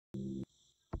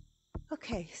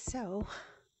Okay, so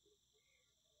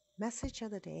message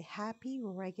of the day. Happy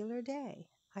regular day.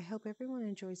 I hope everyone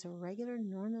enjoys a regular,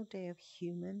 normal day of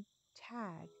human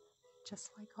tag, just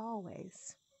like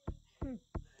always. All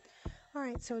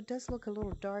right, so it does look a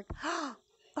little dark.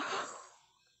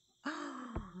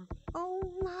 Oh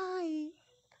my.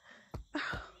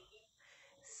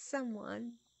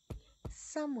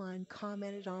 Someone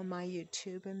commented on my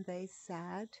YouTube and they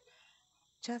said,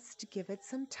 just give it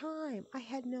some time. I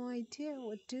had no idea it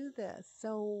would do this.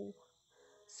 So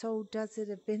does it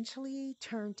eventually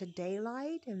turn to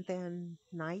daylight and then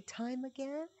nighttime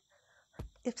again?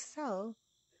 If so,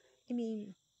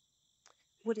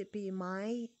 would it be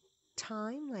my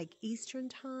time, like Eastern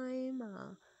time?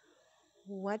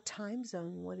 What time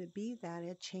zone would it be that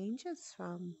it changes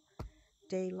from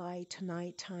daylight to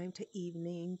nighttime to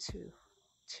evening to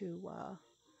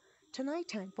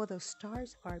nighttime? Well, those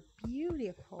stars are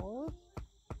beautiful.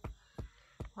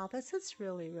 Wow, this is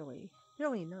really, really,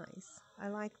 really nice. I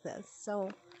like this.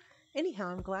 So anyhow,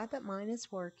 I'm glad that mine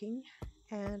is working.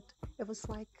 And it was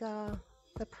like the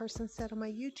person said on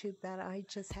my YouTube that I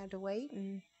just had to wait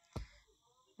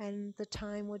and the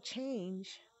time would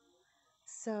change.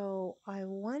 So I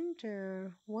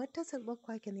wonder, what does it look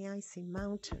like in the icy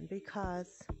mountain?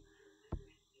 Because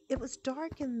it was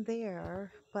dark in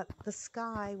there, but the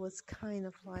sky was kind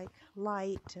of like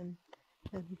light and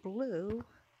blue.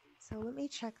 So let me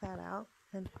check that out.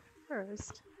 And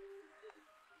first,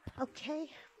 okay,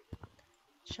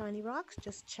 shiny rocks,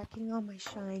 just checking on my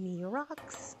shiny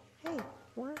rocks. Hey,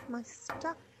 where am I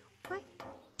stuck? What?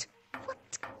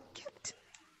 Get?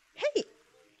 Hey,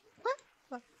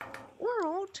 what?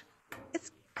 World?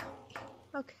 It's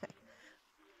okay.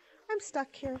 I'm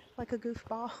stuck here like a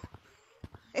goofball.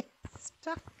 I'm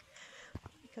stuck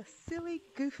like a silly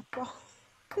goofball.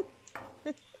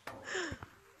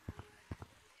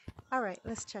 All right,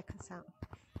 let's check this out.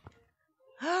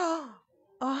 Oh,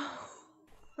 oh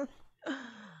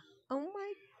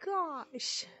my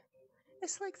gosh.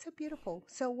 It's like so beautiful.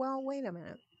 So, well, wait a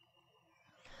minute.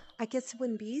 I guess it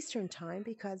wouldn't be Eastern time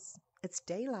because it's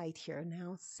daylight here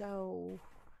now. So,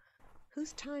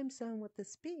 whose time zone would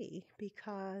this be?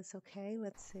 Because, okay,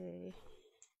 let's see.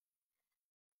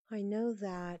 I know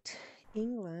that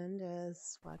England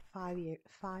is,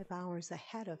 5 hours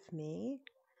ahead of me.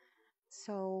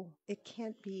 So, it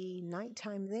can't be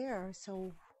nighttime there.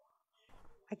 So,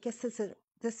 I guess this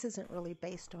isn't really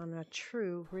based on a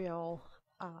true, real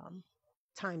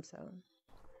time zone.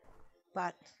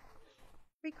 But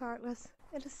regardless,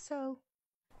 it is so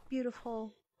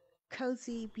beautiful,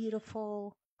 cozy,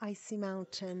 beautiful, icy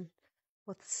mountain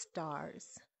with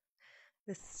stars.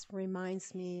 This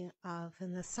reminds me of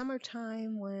in the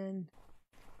summertime when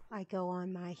I go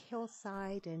on my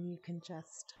hillside and you can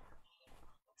just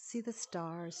see the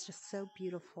stars, just so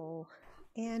beautiful.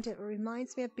 And it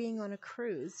reminds me of being on a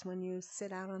cruise when you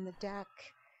sit out on the deck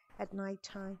at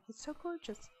nighttime. It's so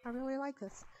gorgeous. I really like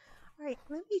this. All right,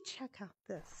 let me check out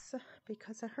this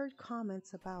because I heard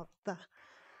comments about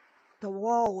the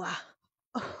wall.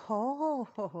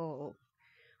 Oh,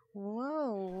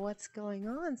 whoa, what's going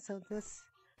on? So this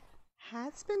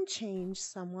has been changed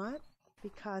somewhat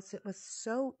because it was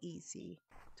so easy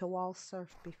to wall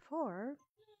surf before.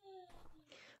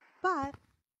 But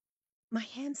my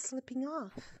hand's slipping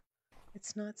off.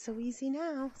 It's not so easy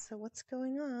now. So what's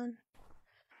going on?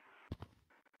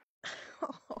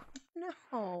 Oh, no.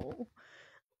 Oh,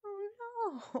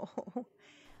 no.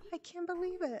 I can't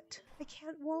believe it. I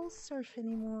can't wall surf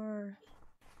anymore.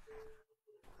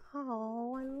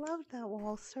 Oh, I love that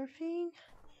wall surfing.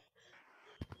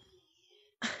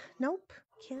 Nope,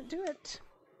 can't do it.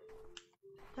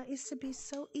 That used to be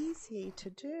so easy to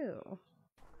do.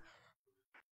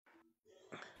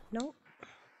 Nope.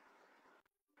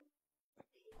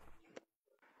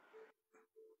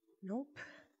 Nope.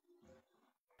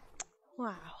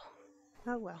 Wow.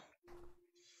 Oh well.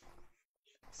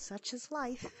 Such is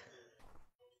life.